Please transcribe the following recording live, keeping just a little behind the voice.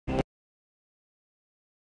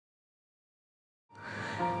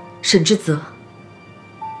沈之泽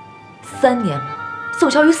，3年了，宋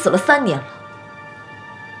小雨死了3年了。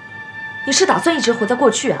你是打算一直活在过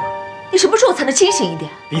去啊？你什么时候才能清醒一点？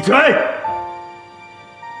闭嘴！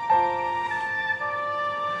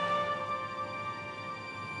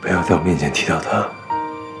不要在我面前提到他。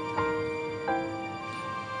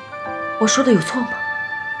我说的有错吗？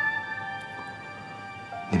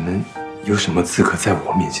你们有什么资格在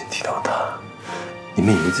我面前提到他？你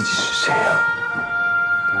们以为自己是谁啊？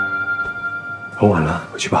很晚了，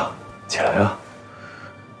回去吧，起来啊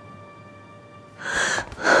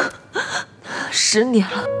！10年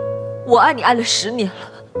了，我爱你爱了10年了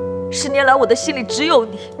，10年来我的心里只有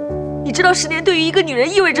你。你知道10年对于一个女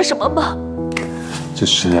人意味着什么吗？这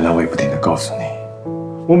10年来，我也不停地告诉你，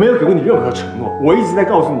我没有给过你任何承诺，我一直在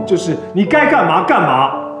告诉你，就是你该干嘛干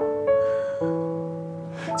嘛。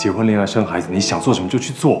结婚、恋爱、生孩子，你想做什么就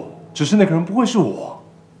去做，只是那个人不会是我。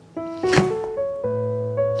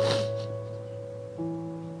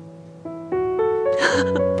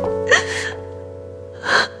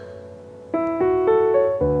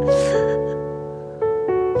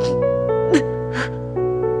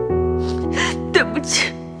对不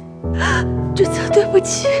起，志泽，对不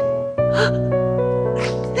起，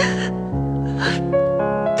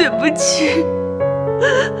对不起。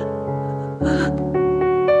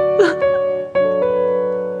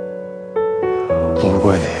我不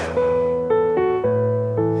怪你，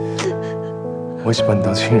我也是把你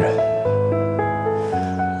当亲人。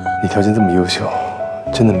你条件这么优秀，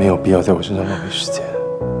真的没有必要在我身上浪费时间。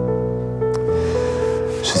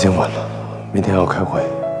时间晚了，明天还要开会，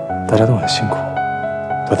大家都很辛苦，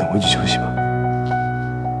早点回去休息吧。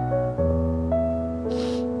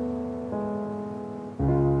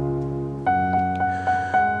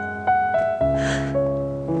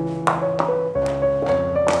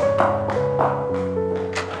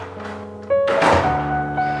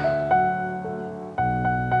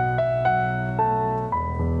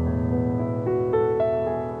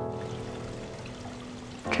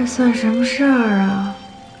这算什么事儿啊？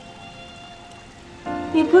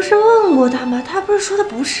你不是问过他吗？他不是说的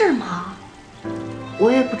不是吗？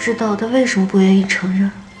我也不知道他为什么不愿意承认。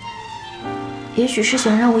也许是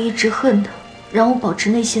想让我一直恨他，让我保持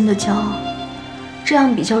内心的骄傲，这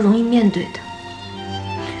样比较容易面对他。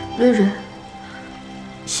瑞瑞，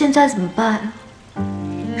现在怎么办啊？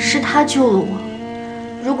是他救了我，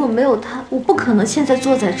如果没有他，我不可能现在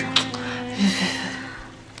坐在这儿。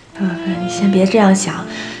不，你先别这样想。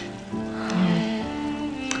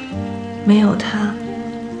没有他，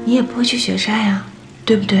你也不会去雪山呀，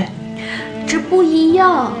对不对？这不一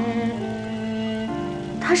样。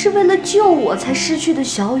他是为了救我才失去的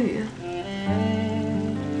小雨。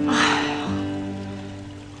哎呀，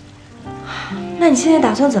那你现在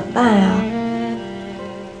打算怎么办呀？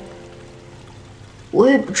我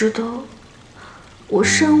也不知道。我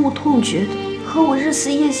深恶痛绝的和我日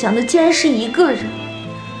思夜想的竟然是一个人。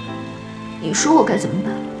你说我该怎么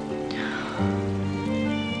办？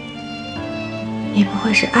你不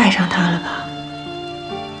会是爱上他了吧？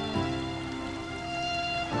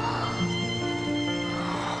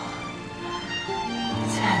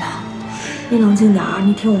亲爱的，你冷静点儿，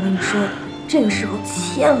你听我跟你说的，这个时候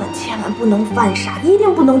千万不能犯傻，一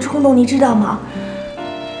定不能冲动，你知道吗？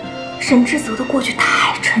沈之泽的过去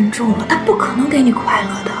太沉重了，他不可能给你快乐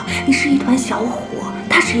的。你是一团小火，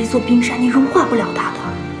他是一座冰山，你融化不了他的。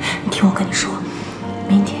你听我跟你说，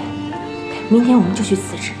明天我们就去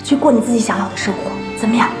辞职，去过你自己想要的生活，怎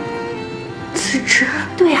么样？辞职？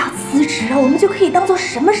对呀，辞职啊，我们就可以当做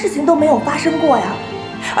什么事情都没有发生过呀。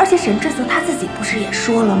而且沈之泽他自己不是也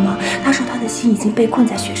说了吗？他说他的心已经被困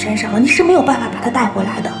在雪山上了，你是没有办法把他带回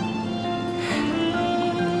来的。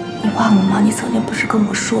你忘了吗？你曾经不是跟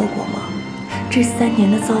我说过吗？这3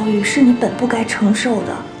年的遭遇是你本不该承受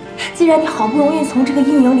的。既然你好不容易从这个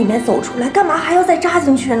阴影里面走出来，干嘛还要再扎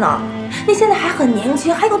进去呢？你现在还很年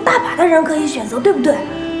轻，还有大把的人可以选择，对不对？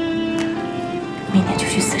明天就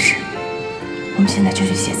去辞职，我们现在就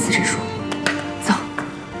去写辞职书。走，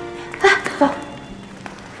哎，走。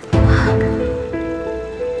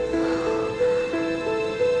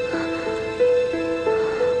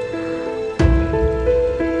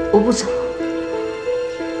我不走。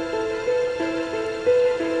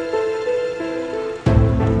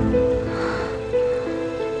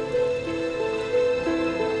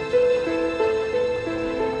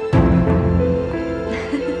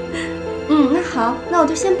好，那我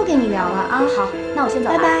就先不跟你聊了啊。好，那我先走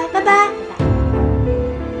了。拜拜，拜拜。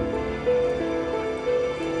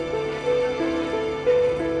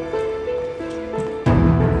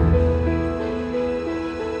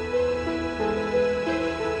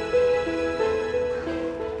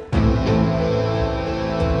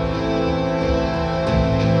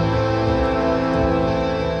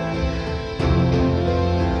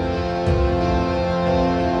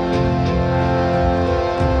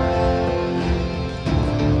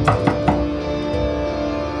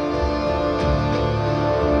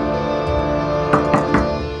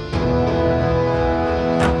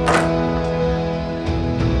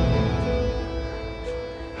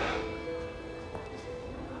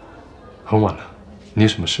很晚了，你有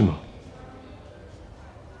什么事吗？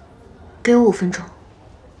给我5分钟。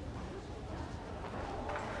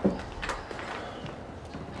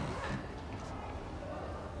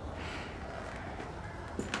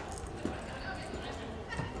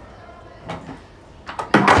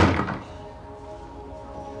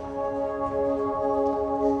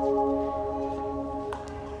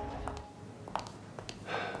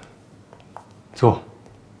坐。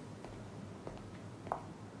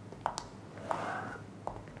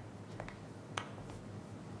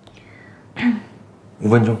5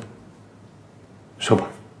分钟，说吧。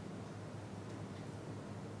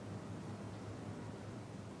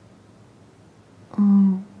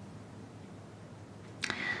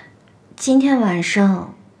今天晚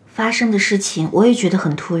上发生的事情，我也觉得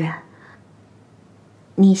很突然。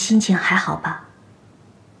你心情还好吧？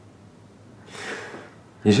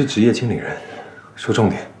你是职业经理人，说重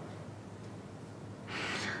点。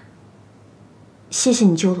谢谢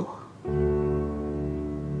你救了我。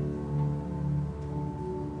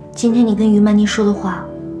今天你跟于曼妮说的话，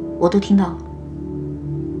我都听到了。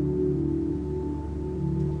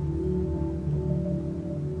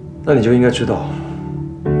那你就应该知道，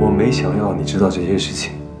我没想要你知道这些事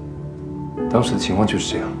情。当时的情况就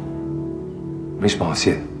是这样，没什么好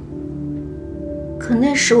谢的。可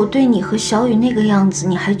那时我对你和小雨那个样子，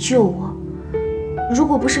你还救我。如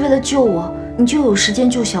果不是为了救我，你就有时间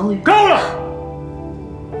救小雨。够了！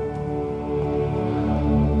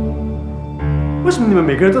为什么你们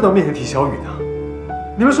每个人都在我面前提小雨呢？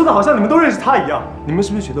你们说的好像你们都认识他一样。你们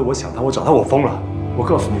是不是觉得我想他，我找他，我疯了？我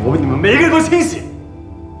告诉你，我比你们每一个人都清醒。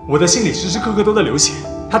我的心里时时刻刻都在流血。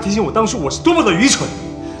他提醒我当初我是多么的愚蠢，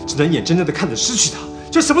只能眼睁睁的看着失去他，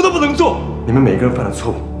却什么都不能做。你们每个人犯了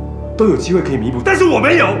错误，都有机会可以弥补，但是我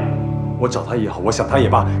没有。我找他也好，我想他也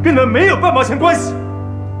罢，跟你们没有半毛钱关系。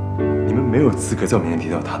你们没有资格在我面前提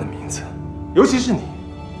到他的名字，尤其是你。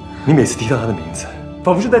你每次提到他的名字，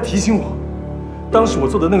仿佛是在提醒我，当时我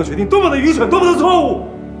做的那个决定多么的愚蠢，多么的错误。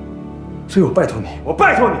所以我拜托你，我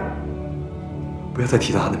拜托你，不要再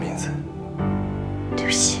提到他的名字。对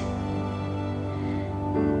不起。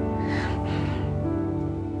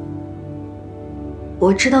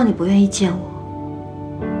我知道你不愿意见我，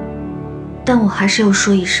但我还是要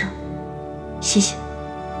说一声谢谢。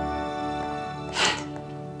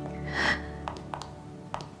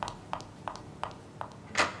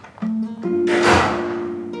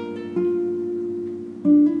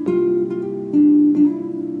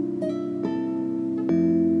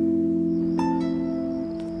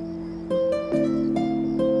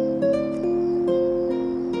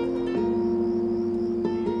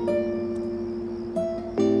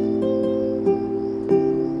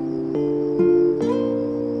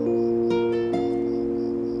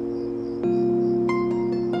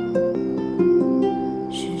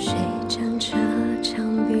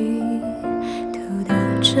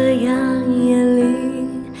这样眼里，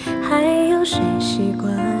还有谁习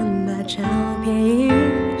惯把照片依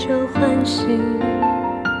旧唤醒？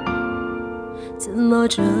怎么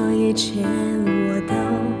这一切我都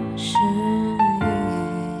适应？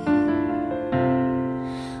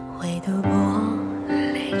回头玻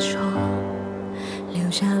璃窗留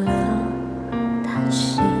下了叹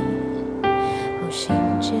息，步行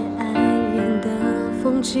街碍眼的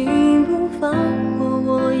风景不放过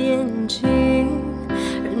我眼睛。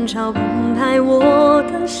人潮澎湃，我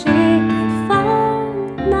的心该放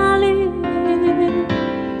哪里？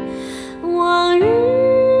往日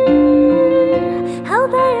好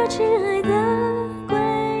歹有亲爱的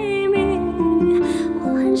闺蜜，我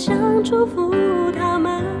很想祝福她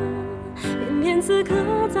们，偏偏此刻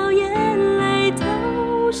遭眼泪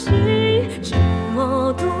偷袭。这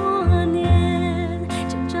么多年，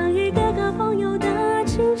见证一个个朋友的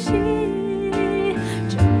清晰。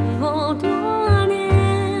这么多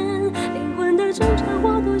挣扎，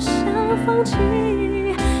我多想放弃，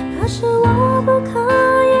可是我不可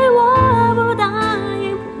以，我不答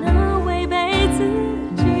应，不能违背自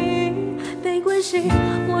己。没关系，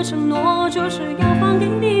我承诺就是要放给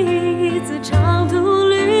你一次长途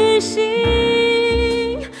旅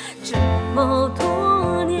行。这么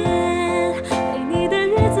多年，陪你的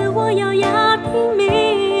日子我咬牙拼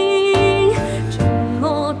命。这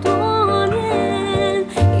么多年，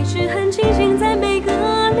一直很庆幸在每个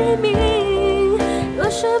黎明。若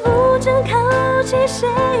是不真靠近，谁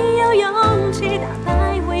有勇气打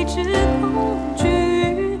败未知恐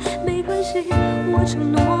惧？没关系，我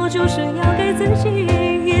承诺就是要给自己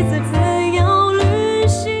一次自由旅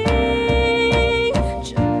行。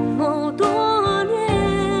这么多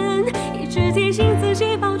年，一直提醒自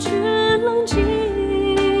己保持冷静，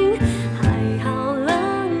还好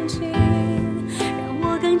冷静，让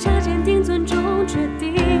我更加坚定。决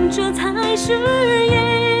定这才是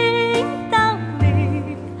硬道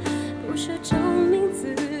理，不是证明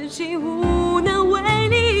自己无能为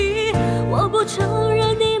力。我不承认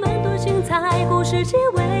你们多精彩，故事结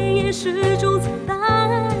尾也是种苍白。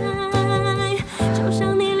就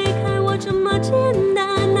像你离开我这么简单，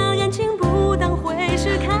那感情不当回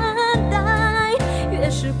事看待，越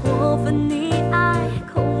是过分溺爱，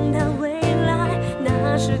空谈未来，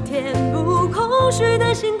那是填补空虚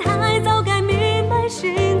的心态，早该明白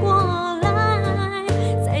醒过来，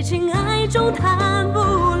在情爱中谈不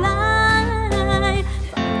来，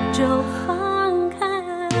放就放开，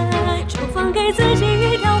就放给自己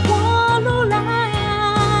一条活路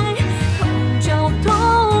来，痛就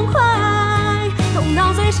痛快，痛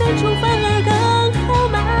到最深处反而更豪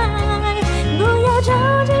迈，不要着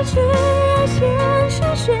急去爱现实，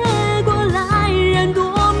学过来人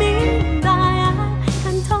多明白，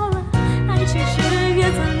看透了爱其实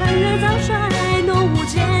越灿烂越早衰，浓雾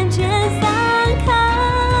渐渐散开，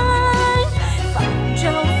放就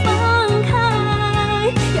放开，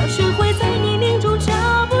要学会在你凝住脚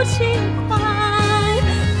步轻快，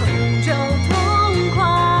痛就痛快，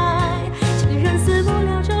既然死不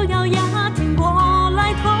了就咬牙挺过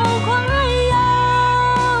来，痛快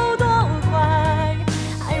有多快，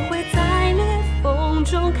爱会在裂缝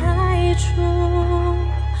中开出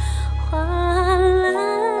花来。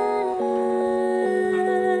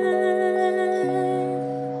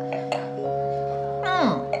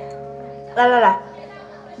来，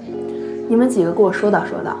你们几个给我说道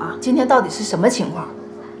说道啊，今天到底是什么情况？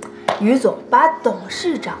于总把董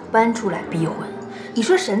事长搬出来逼婚，你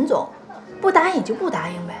说沈总不答应就不答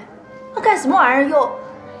应呗？那干什么玩意儿？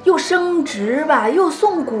又升职吧，又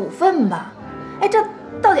送股份吧？哎，这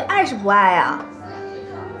到底爱是不爱啊？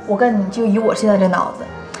我跟你就以我现在这脑子，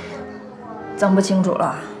整不清楚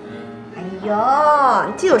了。哎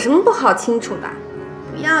呦，这有什么不好清楚的？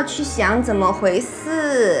不要去想怎么回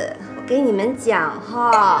事。我给你们讲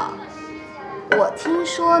哈，我听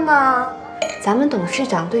说呢，咱们董事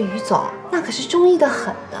长对于总那可是中意的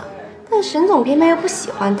很的，但沈总偏偏又不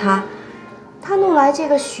喜欢他。他弄来这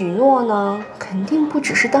个许诺呢，肯定不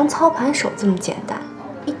只是当操盘手这么简单，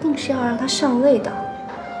一定是要让他上位的。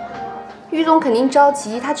于总肯定着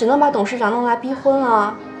急，他只能把董事长弄来逼婚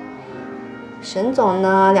了。沈总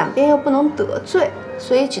呢，两边又不能得罪，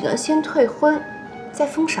所以只能先退婚，再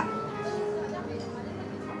封赏。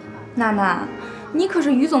娜娜，你可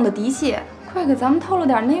是于总的嫡系，快给咱们透露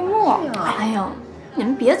点内幕。哎呀，你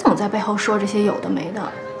们别总在背后说这些有的没的，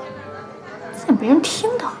怎么别人听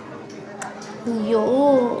到？哎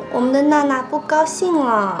呦，我们的娜娜不高兴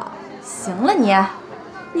了。行了你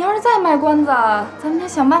要是再卖关子，咱们得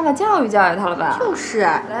想办法教育教育他了吧？就是，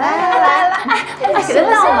来，别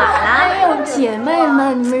闹晚了。哎呦，姐妹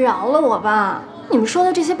们，你们饶了我吧！你们说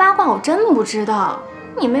的这些八卦我真不知道，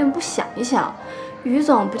你们也不想一想，于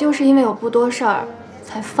总不就是因为我不多事儿，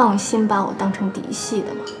才放心把我当成嫡系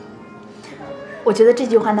的吗？我觉得这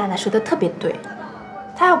句话娜娜说的特别对，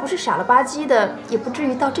她要不是傻了吧唧的，也不至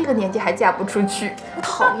于到这个年纪还嫁不出去。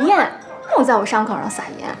讨厌，又在我伤口上撒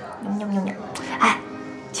盐。哎，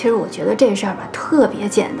其实我觉得这事儿吧特别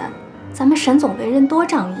简单，咱们沈总为人多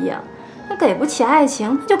仗义啊，那给不起爱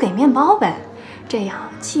情，那就给面包呗，这样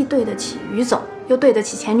既对得起于总，又对得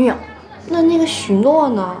起前女友。那个许诺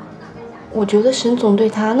呢？我觉得沈总对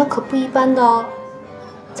他那可不一般的哦，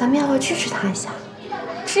咱们要不要支持他一下？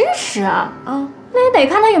支持啊？那也得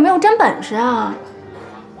看他有没有真本事啊。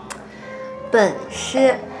本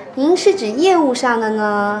事，您是指业务上的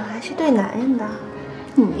呢，还是对男人的？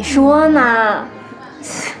你说呢？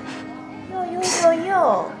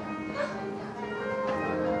哟。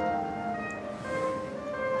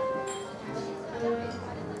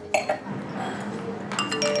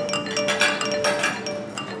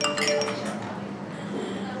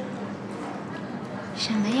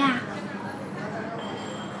什么呀？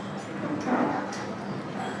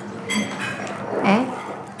哎，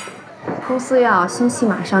公司要新戏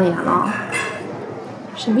马上演了。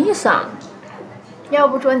什么意思啊？要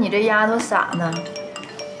不说你这丫头傻呢，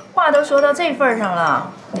话都说到这份上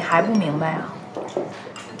了，你还不明白啊？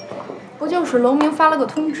不就是楼明发了个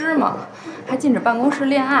通知吗？还禁止办公室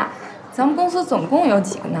恋爱。咱们公司总共有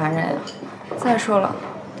几个男人呀？再说了，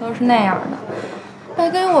都是那样的，白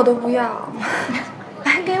给我都不要，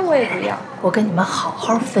白给我也不要。我跟你们好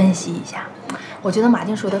好分析一下，我觉得马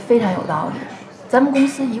静说的非常有道理。咱们公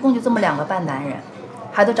司一共就这么2个半男人，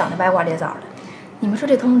还都长得歪瓜裂枣的。你们说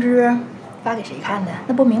这通知发给谁看的？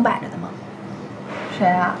那不明摆着的吗？谁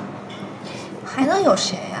啊？还能有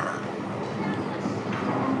谁啊？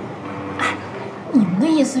哎，你们的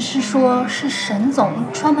意思是说，是沈总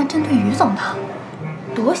专门针对于总的？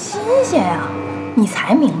多新鲜呀！你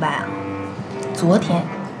才明白啊！昨天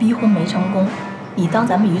逼婚没成功，你当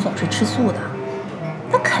咱们于总是吃素的，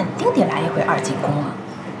那肯定得来一回2进宫啊！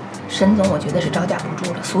沈总，我觉得是招架不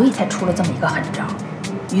住了，所以才出了这么一个狠招。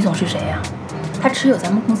于总是谁呀？他持有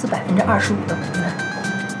咱们公司25%的股份，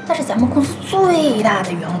那是咱们公司最大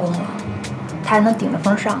的员工了，他还能顶着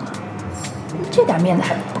风上啊！这点面子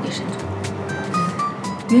还不给沈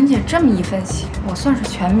总？云姐这么一分析，我算是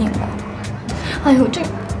全明白了。哎呦，这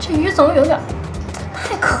于总有点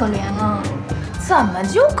太可怜了。怎么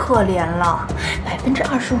就可怜了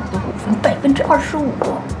？25%的股份，25%，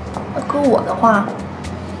要搁我的话，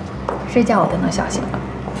谁叫我都能小心了。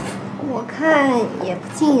我看也不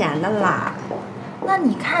尽然的啦。那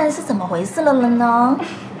你看是怎么回事了呢？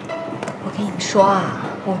我跟你说啊，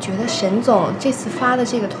我觉得沈总这次发的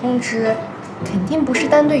这个通知，肯定不是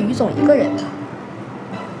单对于总一个人的。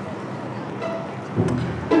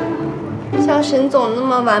像沈总那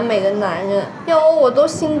么完美的男人，要我都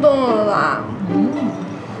心动了啦。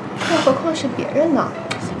更何况是别人呢？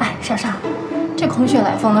哎，莎莎，这空穴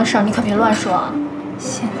来风的事儿你可别乱说啊！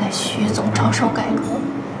现在徐总着手改革，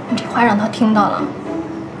你这话让他听到了，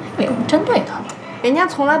以为我针对他了。人家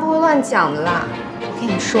从来不会乱讲的啦。我跟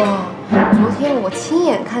你说，昨天我亲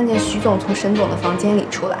眼看见徐总从沈总的房间里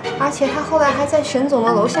出来，而且他后来还在沈总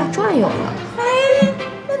的楼下转悠呢。哎，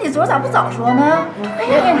那你昨儿咋不早说呢？哎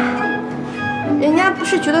呀，人家不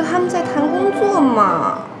是觉得他们在谈工作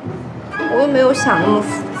吗？我又没有想那么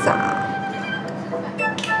复杂。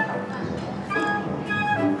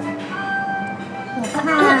我看不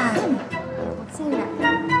进来。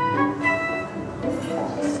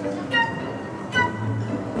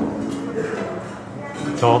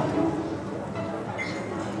走。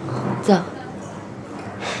走。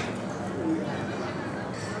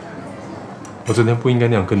我昨天不应该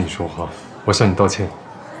那样跟你说话，我向你道歉。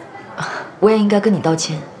我也应该跟你道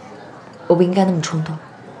歉，我不应该那么冲动。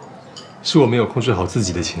是我没有控制好自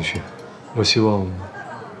己的情绪，我希望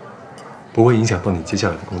不会影响到你接下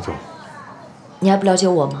来的工作。你还不了解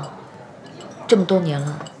我吗？这么多年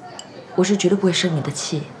了，我是绝对不会生你的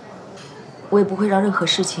气，我也不会让任何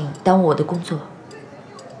事情耽误我的工作。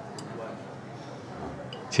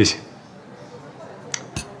谢谢，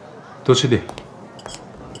多吃点。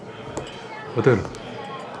哦，对了，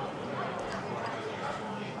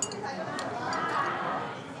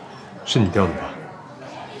是你掉的吧？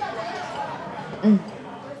嗯，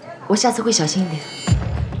我下次会小心一点。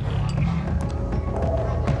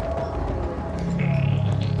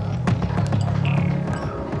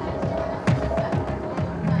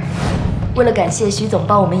为了感谢徐总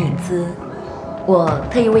帮我们引资，我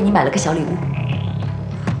特意为你买了个小礼物。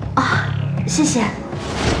啊，谢谢。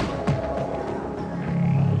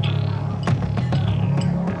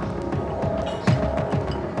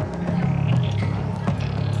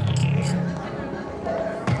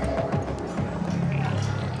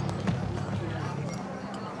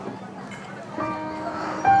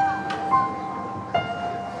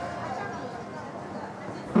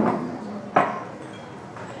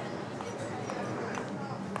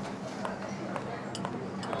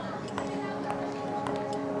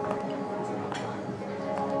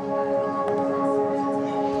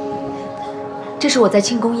这是我在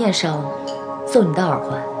庆功宴上送你的耳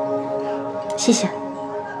环，谢谢。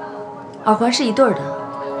耳环是一对的，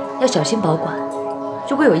要小心保管。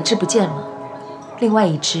如果有一只不见了，另外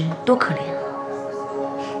一只多可怜。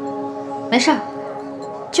没事儿，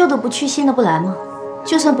旧的不去，新的不来嘛。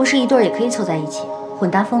就算不是一对，也可以凑在一起，混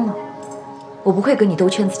搭风嘛。我不会跟你兜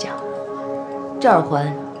圈子讲，这耳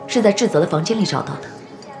环是在智泽的房间里找到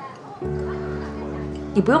的。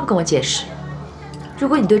你不用跟我解释。如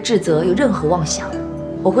果你对智泽有任何妄想，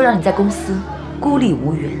我会让你在公司孤立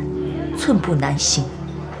无援，寸步难行。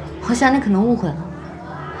我想你可能误会了，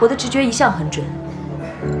我的直觉一向很准。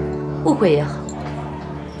误会也好，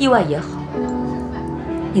意外也好，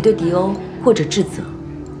你对迪欧或者智泽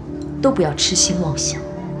都不要痴心妄想。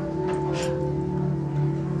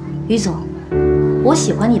于总，我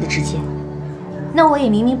喜欢你的直接，那我也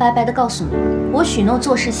明明白白的告诉你，我许诺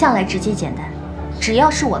做事向来直接简单，只要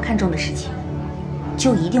是我看中的事情，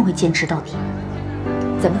就一定会坚持到底。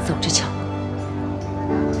咱们走着瞧。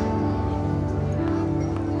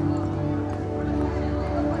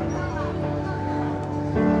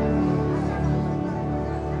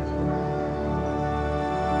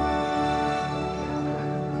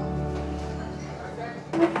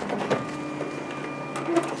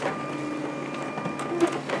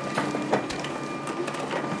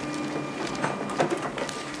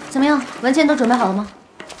怎么样，文件都准备好了吗？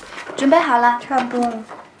准备好了，差不多了。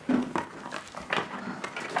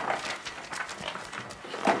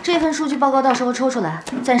这份数据报告到时候抽出来，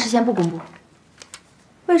暂时先不公布。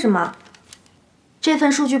为什么？这份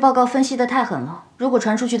数据报告分析得太狠了，如果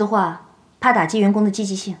传出去的话，怕打击员工的积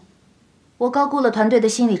极性。我高估了团队的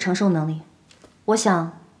心理承受能力。我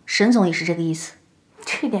想沈总也是这个意思。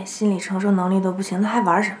这点心理承受能力都不行，那还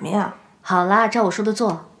玩什么呀？好啦，照我说的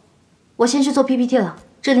做。我先去做 PPT 了，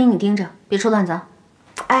这里你盯着，别出乱子。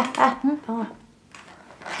哎，等会儿，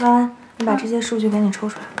老安，你把这些数据赶紧抽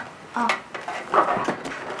出来。啊。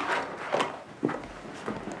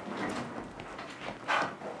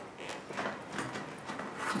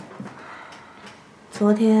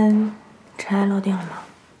昨天尘埃落定了吗？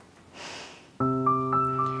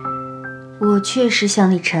我确实想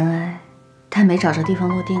理尘埃，但没找着地方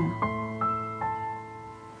落定呢。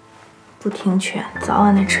不听劝，早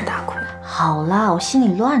晚得吃大亏。好啦，我心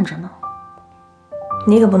里乱着呢。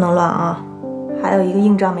你可不能乱啊，还有一个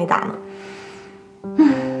硬仗没打呢。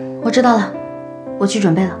我知道了，我去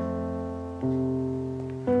准备了。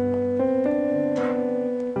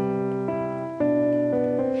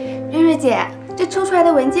瑞瑞姐，这抽出来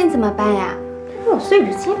的文件怎么办呀？有碎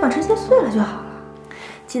纸巾嘛，直接碎了就好了。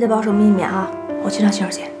记得保守秘密啊！我去趟洗手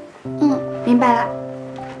间。明白了。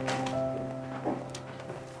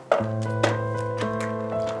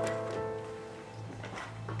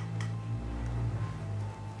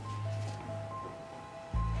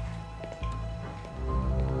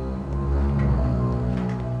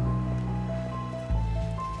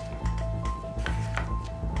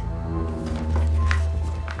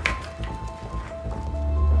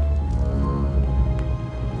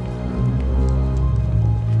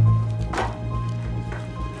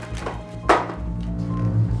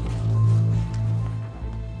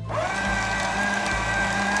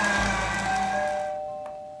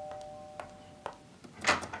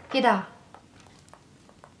Peter，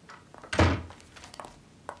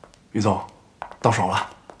于总，到手了。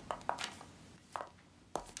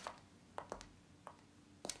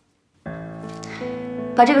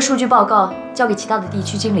把这个数据报告交给其他的地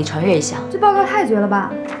区经理传阅一下。这报告太绝了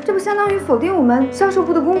吧！这不相当于否定我们销售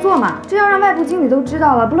部的工作吗？这要让外部经理都知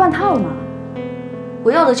道了，不乱套了吗？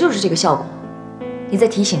我要的就是这个效果。你再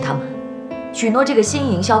提醒他们，许诺这个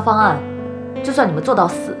新营销方案，就算你们做到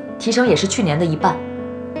死，提成也是去年的一半。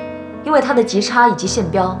因为它的极差以及线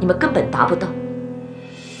标，你们根本达不到。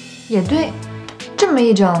也对，这么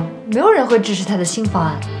一整，没有人会支持他的新方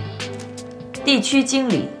案。地区经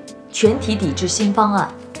理全体抵制新方案，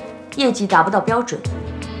业绩达不到标准，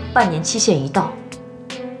半年期限一到，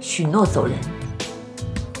许诺走人。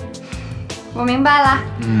我明白了。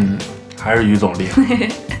还是于总厉害。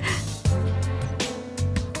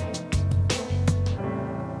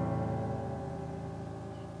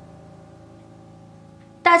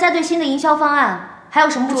大家对新的营销方案还有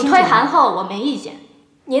什么不清楚？主推函后我没意见。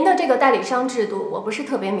您的这个代理商制度我不是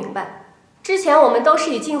特别明白。之前我们都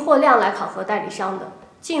是以进货量来考核代理商的，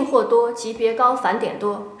进货多、级别高、返点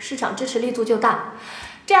多，市场支持力度就大。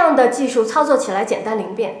这样的技术操作起来简单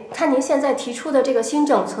灵便，但您现在提出的这个新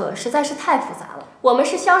政策实在是太复杂了。我们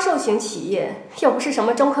是销售型企业，又不是什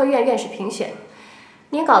么中科院院士评选，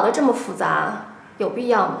您搞得这么复杂，有必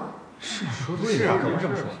要吗？是说对啊，可不这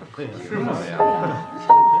么说，是吗？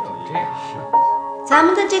咱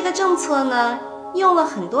们的这个政策呢，用了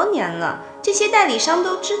很多年了，这些代理商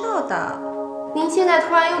都知道的。您现在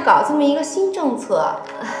突然又搞这么一个新政策，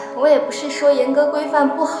我也不是说严格规范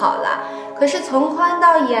不好啦，可是从宽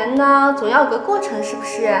到严呢，总要有个过程，是不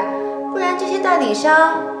是？不然这些代理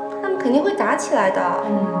商他们肯定会打起来的。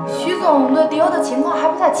徐总对迪欧的情况还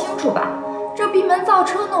不太清楚吧？这闭门造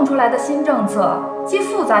车弄出来的新政策，既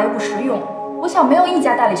复杂又不实用，我想没有一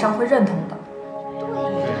家代理商会认同的。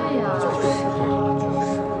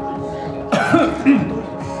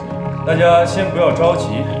大家先不要着急，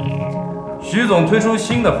徐总推出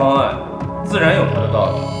新的方案，自然有他的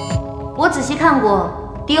道理。我仔细看过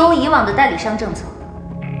迪欧以往的代理商政策，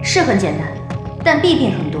是很简单，但弊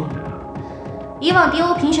病很多。以往迪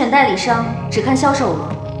欧评选代理商只看销售额，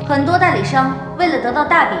很多代理商为了得到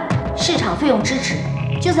大笔市场费用支持，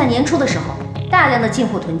就在年初的时候大量的进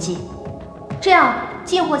货囤积，这样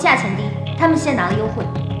进货价钱低，他们先拿了优惠。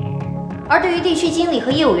而对于地区经理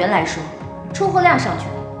和业务员来说，出货量上去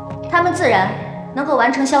了，他们自然能够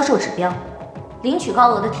完成销售指标，领取高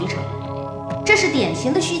额的提成。这是典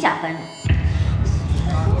型的虚假繁荣。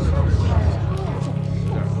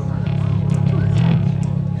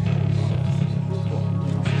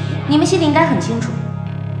你们心里应该很清楚，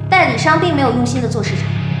代理商并没有用心的做市场，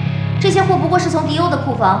这些货不过是从迪欧的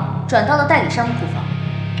库房转到了代理商的库房，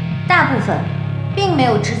大部分并没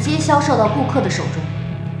有直接销售到顾客的手中，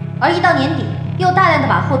而一到年底又大量的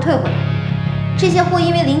把货退回来，这些货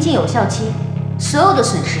因为临近有效期，所有的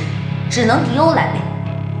损失只能迪欧来背。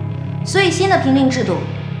所以新的评定制度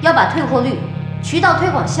要把退货率、渠道推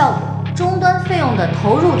广效果、终端费用的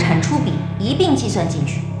投入产出比一并计算进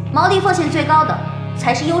去，毛利风险最高的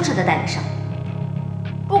才是优质的代理商。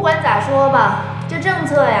不管咋说吧，这政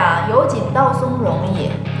策呀，由紧到松容易，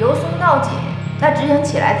由松到紧，那执行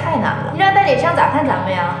起来太难了。你让代理商咋看咱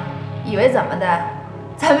们呀？以为怎么的？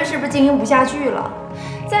咱们是不是经营不下去了？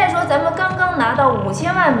再说咱们刚刚拿到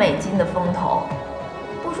5000万美金的风投，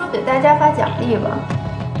不说给大家发奖励吧，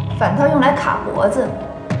反倒用来卡脖子，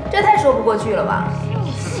这太说不过去了吧？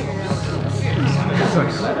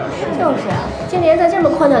就是啊，今年在这么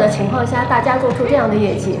困难的情况下，大家做出这样的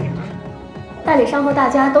业绩，代理商和大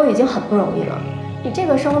家都已经很不容易了。你这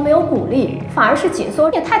个时候没有鼓励，反而是紧缩，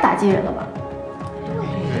也太打击人了吧？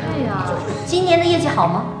对呀，今年的业绩好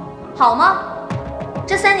吗？好吗？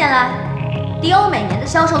这3年来，迪欧每年的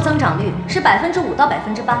销售增长率是5%到8%，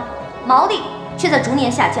毛利却在逐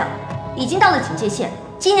年下降，已经到了警戒线，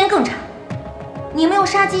今年更差。你们用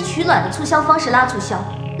杀鸡取卵的促销方式拉促销，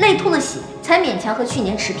累吐了血才勉强和去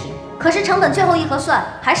年持平，可是成本最后一核算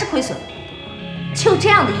还是亏损。就这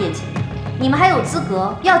样的业绩，你们还有资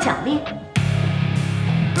格要奖励？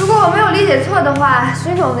如果我没有理解错的话，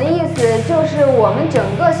徐总的意思就是我们整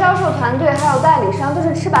个销售团队还有代理商都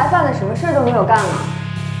是吃白饭的，什么事都没有干了。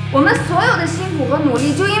我们所有的辛苦和努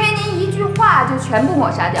力，就因为您一句话就全部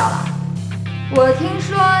抹杀掉了。我听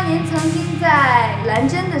说您曾经在蓝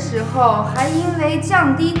针的时候，还因为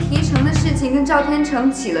降低提成的事情跟赵天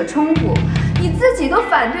成起了冲突。你自己都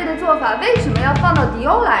反对的做法，为什么要放到迪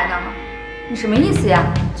欧来呢？你什么意思呀？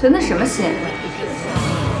存的什么心？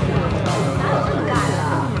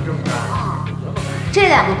这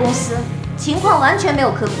2个公司情况完全没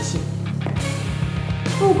有可比性。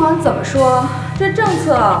不管怎么说，这政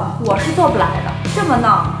策我是做不来的。这么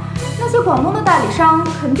闹，那些广东的代理商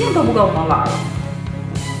肯定都不跟我们玩了。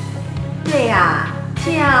对呀，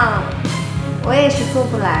这样我也是做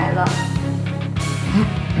不来了。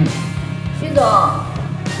徐总，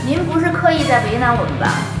您不是刻意在为难我们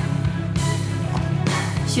吧？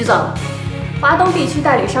徐总，华东地区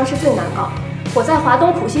代理商是最难搞，我在华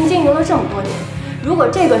东苦心经营了这么多年，如果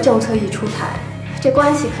这个政策一出台，这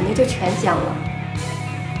关系肯定就全僵了。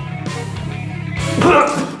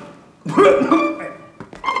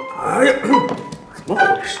哎呀，怎么回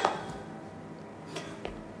事？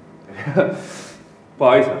不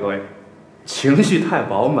好意思，各位，情绪太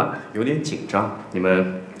饱满，有点紧张。你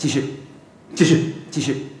们继续。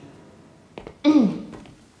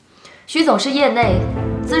徐总是业内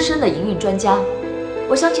资深的营运专家，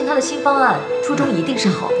我相信他的新方案初衷一定是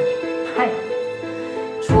好的。嗨，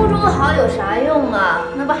初衷好有啥用啊？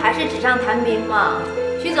那不还是纸上谈兵吗？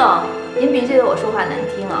徐总，您别觉得我说话难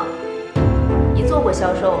听啊。你做过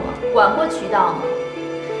销售吗？管过渠道吗？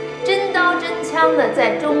真刀真枪的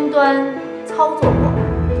在终端操作过。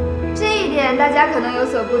这一点大家可能有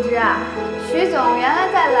所不知啊，徐总原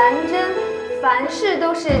来在蓝针，凡事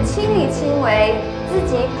都是亲力亲为，自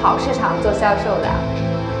己跑市场做销售的。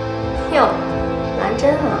哟，蓝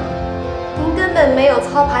针啊，您根本没有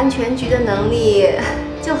操盘全局的能力，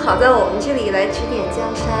就好在我们这里来指点江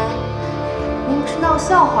山。您不是闹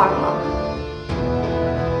笑话吗？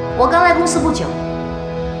我刚来公司不久，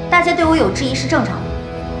大家对我有质疑是正常的，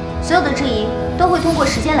所有的质疑都会通过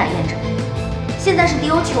时间来验证。现在是迪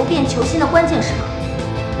欧求变求新的关键时刻，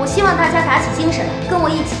我希望大家打起精神来，跟我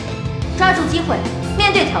一起抓住机会，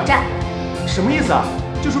面对挑战。什么意思啊？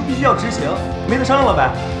就说必须要执行，没得商量了呗。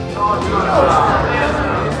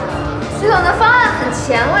徐总的方案很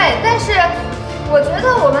前卫，但是我觉得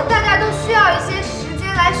我们大家都需要一些时间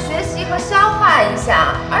来学习和消化一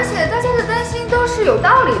下，而且大家的担心都是有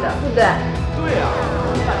道理的，对不对？对呀。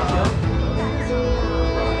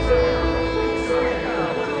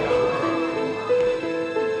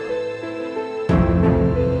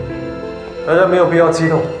大家没有必要激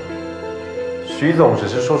动，徐总只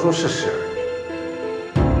是说出事实而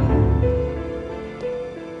已。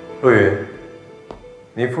陆云，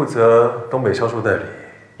你负责东北销售代理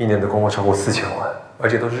，1年的供货超过4000万，而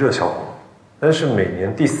且都是热销货，但是每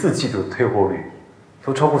年第4季度的退货率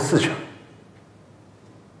都超过40%。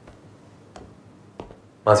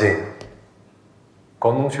马静，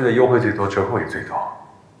广东区的优惠最多，折扣也最多，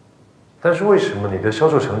但是为什么你的销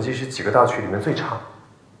售成绩是几个大区里面最差？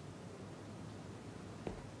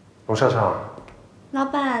龙莎莎，老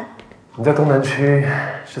板，你在东南区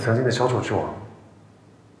是曾经的销售之王，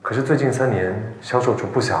可是最近3年销售逐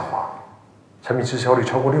步下滑，产品滞销率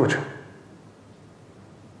超过60%。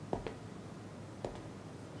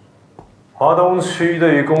华东区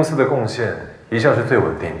对于公司的贡献一向是最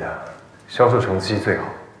稳定的，销售成绩最好。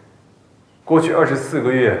过去24个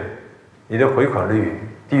月，你的回款率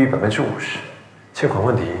低于50%，欠款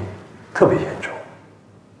问题特别严重。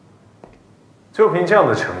就凭这样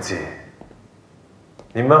的成绩，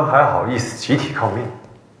你们还好意思集体抗命？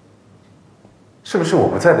是不是我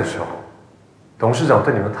不在的时候，董事长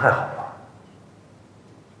对你们太好了？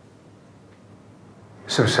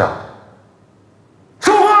是不是啊？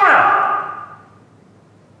说话呀！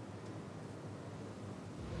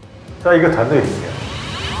在一个团队里面，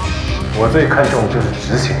我最看重的就是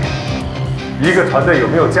执行力。一个团队有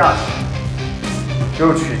没有价值，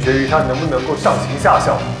就取决于它能不能够上行下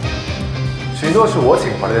效。许诺是我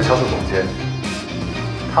请回来的销售总监，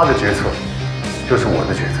他的决策就是我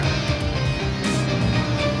的决策。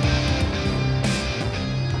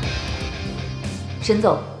沈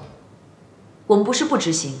总，我们不是不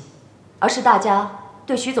执行，而是大家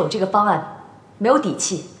对徐总这个方案没有底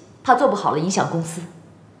气，怕做不好了影响公司。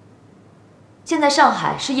现在上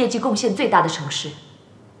海是业绩贡献最大的城市，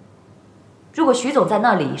如果徐总在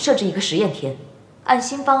那里设置一个实验田，按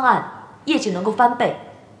新方案业绩能够翻倍，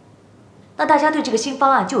那大家对这个新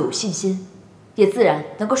方案就有信心，也自然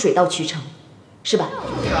能够水到渠成，是吧？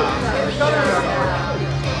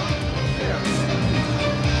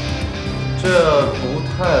这不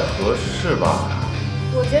太合适吧？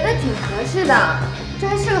我觉得挺合适的，这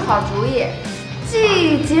还是个好主意，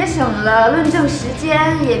既节省了论证时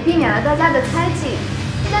间，也避免了大家的猜忌。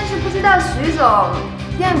但是不知道徐总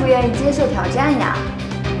愿不愿意接受挑战呀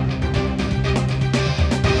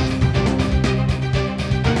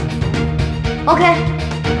？OK，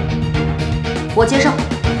 我接受。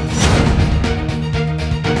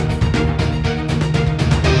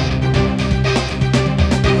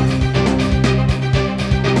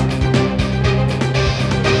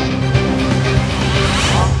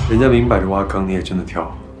人家明摆着挖坑，你也真的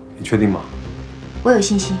跳，你确定吗？我有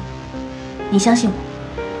信心，你相信我。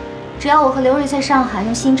只要我和刘瑞在上海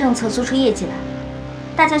用新政策做出业绩来，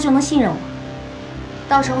大家就能信任我，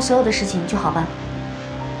到时候所有的事情就好办了。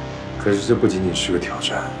可是这不仅仅是个挑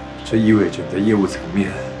战，这意味着你在业务层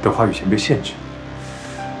面的话语权被限制，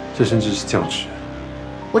这甚至是降职。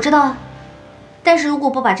我知道啊，但是如果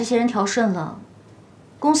不把这些人调顺了，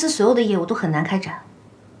公司所有的业务都很难开展。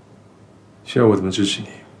需要我怎么支持你？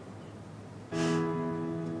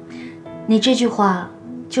你这句话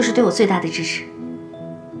就是对我最大的支持。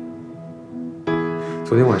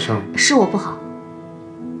昨天晚上是我不好，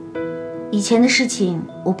以前的事情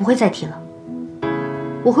我不会再提了。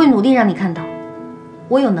我会努力让你看到，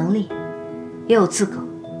我有能力，也有资格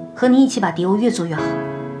和你一起把迪欧越做越好。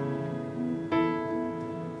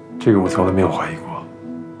这个我从来没有怀疑过。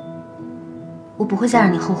我不会再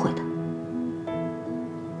让你后悔的。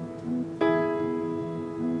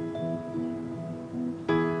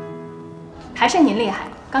还是您厉害！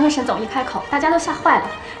刚刚沈总一开口，大家都吓坏了。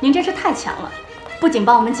您真是太强了，不仅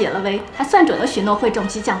帮我们解了围，还算准了许诺会重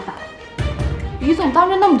击降法。于总当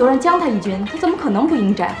着那么多人将他一军，他怎么可能不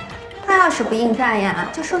应战？他要是不应战呀，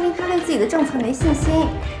就说明他对自己的政策没信心。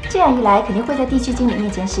这样一来，肯定会在地区经理面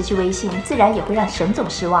前失去威信，自然也会让沈总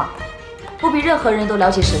失望。我比任何人都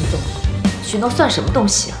了解沈总，许诺算什么东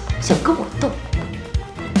西啊？想跟我斗？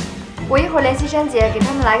我一会儿联系珊姐，给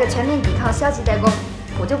他们来个全面抵抗消极怠工，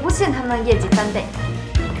我就不信他们能业绩翻倍。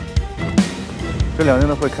这2天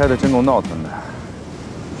的会开得真够闹腾的，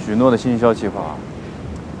许诺的新销计划，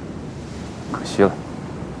可惜了。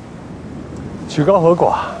曲高和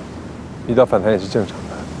寡，遇到反弹也是正常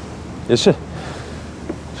的，也是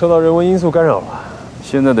受到人为因素干扰了。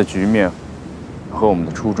现在的局面和我们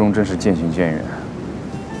的初衷真是渐行渐远。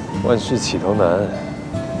万事起头难，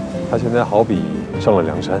他现在好比上了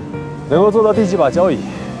梁山，能够做到第几把交椅，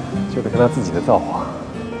就得看他自己的造化。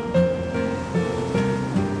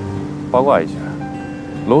八卦一下，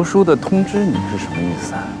楼叔的通知你是什么意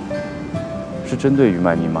思啊？是针对于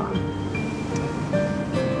曼妮吗？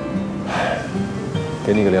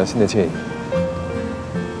给你个良心的建议，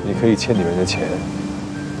你可以欠女人的钱，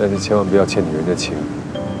但是千万不要欠女人的情。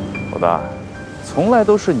老大，从来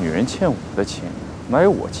都是女人欠我的情，哪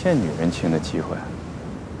有我欠女人情的机会？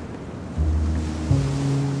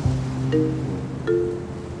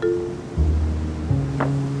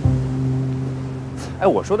哎，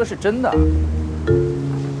我说的是真的。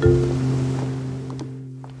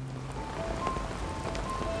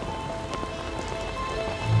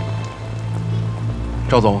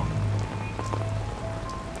赵总，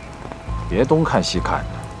别东看西看的，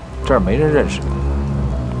这儿没人认识你。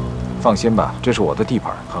放心吧，这是我的地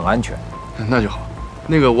盘，很安全。那就好。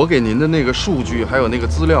那个，我给您的那个数据还有那个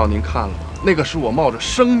资料，您看了吗？那个是我冒着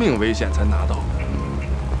生命危险才拿到的。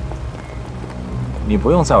你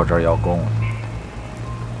不用在我这儿邀功，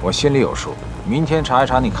我心里有数。明天查一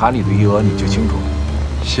查你卡里的余额，你就清楚了。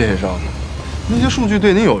谢谢赵总。那些数据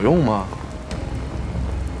对您有用吗？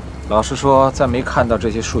老实说，在没看到这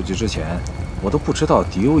些数据之前，我都不知道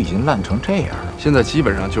迪欧已经烂成这样了。现在基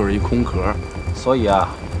本上就是一空壳。所以啊，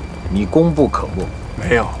你功不可没。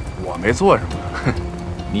没有，我没做什么。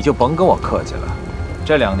你就甭跟我客气了。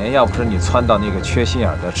这2年要不是你撺到那个缺心眼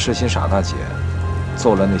的痴心傻大姐，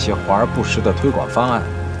做了那些华而不实的推广方案，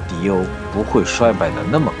迪欧不会衰败的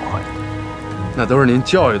那么快。那都是您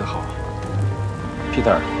教育的好。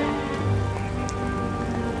Peter，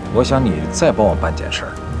 我想你再帮我办件事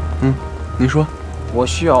儿。您说。我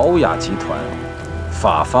需要欧亚集团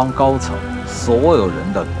法方高层所有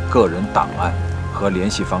人的个人档案和联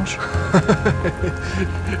系方式。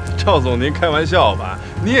赵总，您开玩笑吧？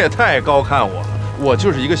你也太高看我了，我就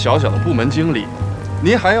是一个小小的部门经理，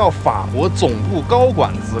您还要法国总部高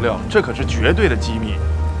管资料，这可是绝对的机密。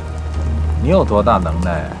你有多大能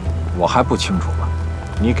耐，我还不清楚吗？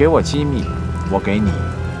你给我机密，我给你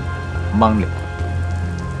money。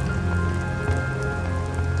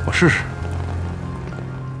我试试。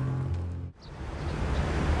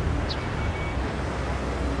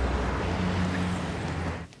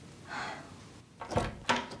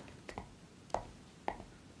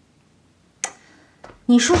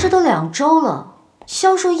你说这都2周了，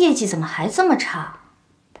销售业绩怎么还这么差？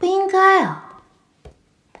不应该啊！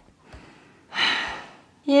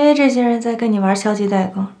因为这些人在跟你玩消极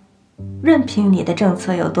怠工，任凭你的政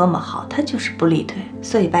策有多么好，他就是不力推，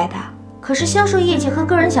所以白搭。可是销售业绩和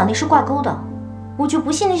个人奖励是挂钩的，我就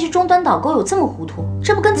不信那些终端导购有这么糊涂，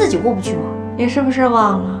这不跟自己过不去吗？你是不是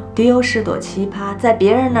忘了，迪欧是朵奇葩，在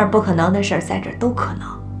别人那儿不可能的事儿，在这儿都可能。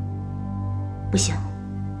不行。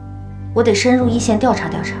我得深入一线调查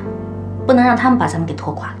调查，不能让他们把咱们给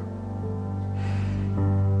拖垮了。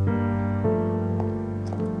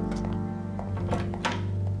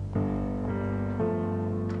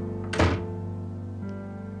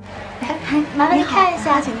麻烦您看一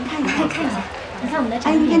下，请您看一下，看一下。你看我们的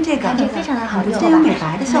产品，品，这个非常的好用，这有美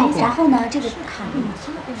白的效果。然后呢，这个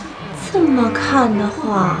这么看的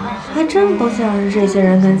话，还真不像是这些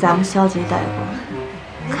人跟咱们消极怠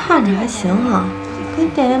工，看着还行啊。跟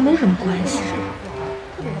店员没什么关系。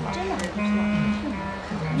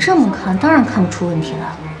这么看，当然看不出问题来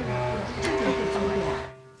了。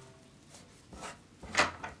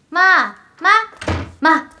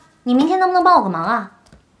妈，你明天能不能帮我个忙啊？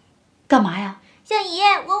干嘛呀？小姨，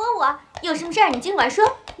我，有什么事儿你尽管说，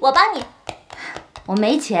我帮你。我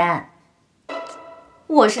没钱。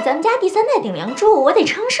我是咱们家第3代顶梁柱，我得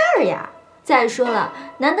撑事儿呀。再说了，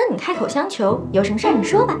难得你开口相求，有什么事儿你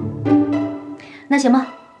说吧。那行吧，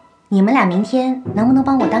你们俩明天能不能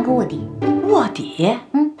帮我当个卧底？卧底？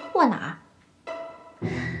卧哪儿？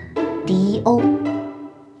迪欧。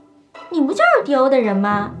你不就是迪欧的人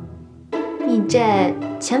吗？你这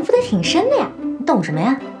潜伏的挺深的呀。你懂什么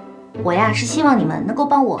呀？我呀是希望你们能够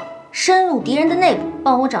帮我深入敌人的内部，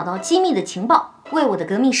帮我找到机密的情报，为我的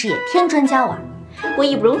革命事业添砖加瓦。我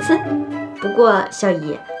义不容辞。不过小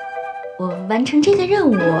姨，我完成这个任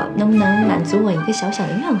务能不能满足我一个小小的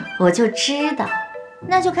愿望？我就知道。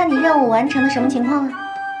那就看你任务完成的什么情况了，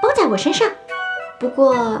包在我身上。不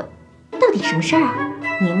过，到底什么事儿啊？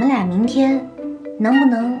你们俩明天能不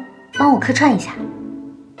能帮我客串一下？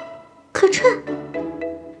客串？